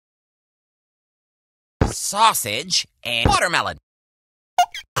sausage, and watermelon.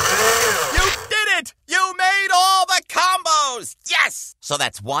 You did it! You made all the combos! Yes! So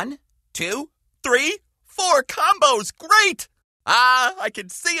that's 1, 2, 3, 4 combos! Great! I can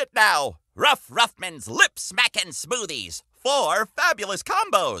see it now. Rough Ruffman's Lip Smackin' Smoothies. 4 fabulous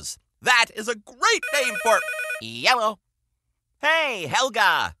combos. That is a great name for... Yellow. Hey,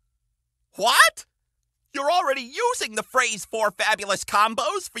 Helga. What? You're already using the phrase 4 fabulous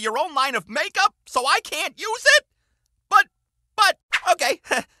combos for your own line of makeup, so I can't use it? But, okay,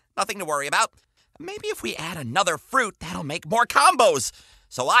 nothing to worry about. Maybe if we add another fruit, that'll make more combos.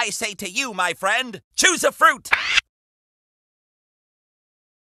 So I say to you, my friend, choose a fruit.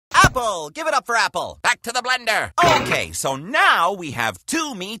 Apple! Give it up for apple. Back to the blender. Okay, so now we have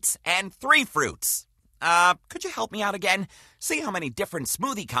 2 meats and 3 fruits. Could you help me out again? See how many different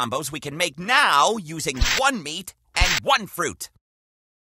smoothie combos we can make now using 1 meat and 1 fruit.